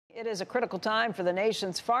It is a critical time for the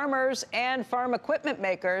nation's farmers and farm equipment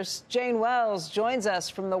makers. Jane Wells joins us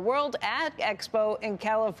from the World Ag Expo in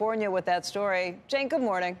California with that story. Jane, good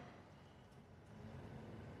morning.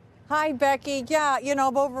 Hi, Becky. Yeah,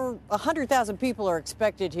 over 100,000 people are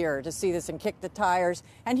expected here to see this and kick the tires.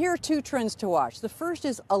 And here are two trends to watch. The first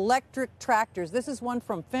is electric tractors. This is one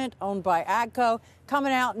from Fendt, owned by AGCO,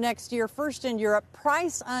 coming out next year, first in Europe.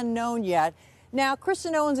 Price unknown yet. Now,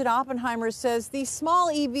 Kristen Owens at Oppenheimer says these small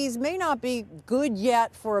EVs may not be good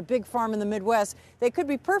yet for a big farm in the Midwest. They could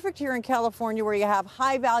be perfect here in California, where you have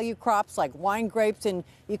high-value crops like wine grapes, and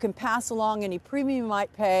you can pass along any premium you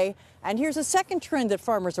might pay. And here's a second trend that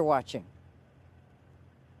farmers are watching.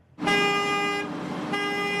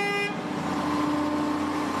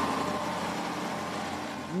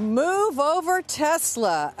 Move over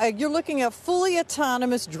Tesla. You're looking at fully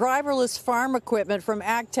autonomous, driverless farm equipment from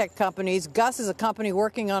ag tech companies. Gus is a company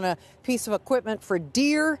working on a piece of equipment for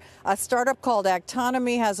Deere. A startup called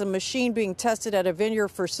Actonomy has a machine being tested at a vineyard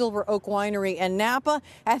for Silver Oak Winery in Napa.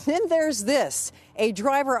 And then there's this, a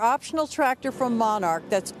driver-optional tractor from Monarch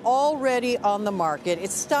that's already on the market.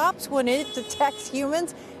 It stops when it detects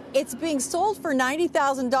humans. It's being sold for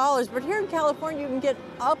 $90,000, but here in California, you can get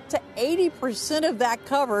up to 80% of that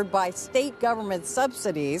covered by state government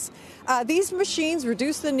subsidies. These machines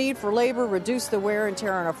reduce the need for labor, reduce the wear and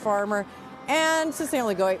tear on a farmer. And since they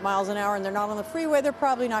only go 8 miles an hour and they're not on the freeway, they're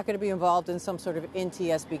probably not going to be involved in some sort of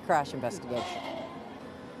NTSB crash investigation.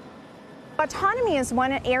 Autonomy is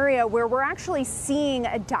one area where we're actually seeing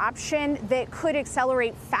adoption that could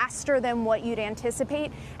accelerate faster than what you'd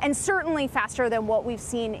anticipate, and certainly faster than what we've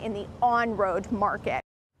seen in the on-road market.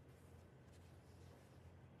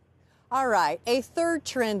 All right, a third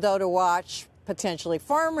trend, though, to watch potentially.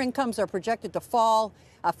 Farmer incomes are projected to fall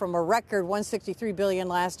from a record $163 billion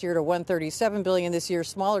last year to $137 billion this year.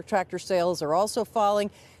 Smaller tractor sales are also falling.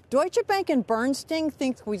 Deutsche Bank and Bernstein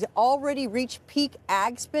think we've already reached peak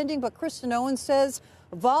ag spending, but Kristen Owens says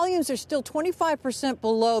volumes are still 25%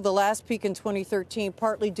 below the last peak in 2013,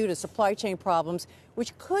 partly due to supply chain problems,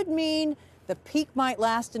 which could mean the peak might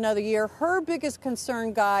last another year. Her biggest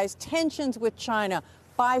concern, guys, tensions with China,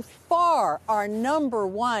 by far our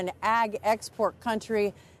 #1 ag export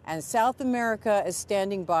country, and South America is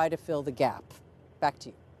standing by to fill the gap. Back to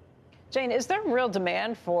you. Jane, is there real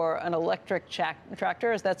demand for an electric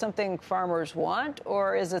tractor? Is that something farmers want,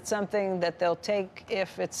 or is it something that they'll take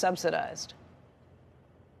if it's subsidized?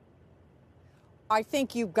 I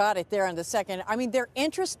think you've got it there in the second. I mean, they're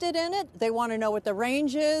interested in it. They want to know what the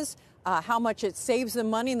range is, how much it saves them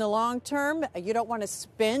money in the long term. You don't want to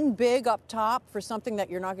spend big up top for something that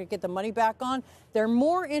you're not going to get the money back on. They're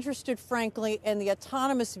more interested, frankly, in the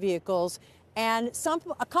autonomous vehicles. And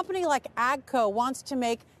a company like AGCO wants to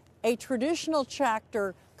make a traditional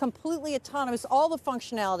tractor completely autonomous, all the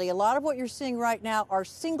functionality. A lot of what you're seeing right now are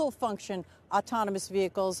single function autonomous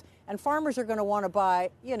vehicles, and farmers are going to want to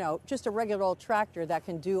buy, just a regular old tractor that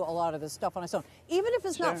can do a lot of this stuff on its own. Even if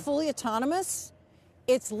it's not fully autonomous,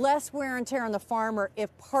 it's less wear and tear on the farmer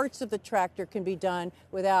if parts of the tractor can be done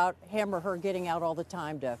without him or her getting out all the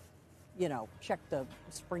time to, check the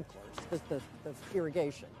sprinklers, the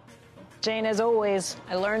irrigation. Jane, as always,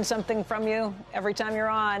 I learn something from you every time you're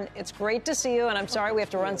on. It's great to see you, and I'm sorry we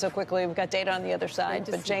have to run so quickly. We've got data on the other side.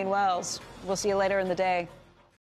 But Jane Wells, we'll see you later in the day.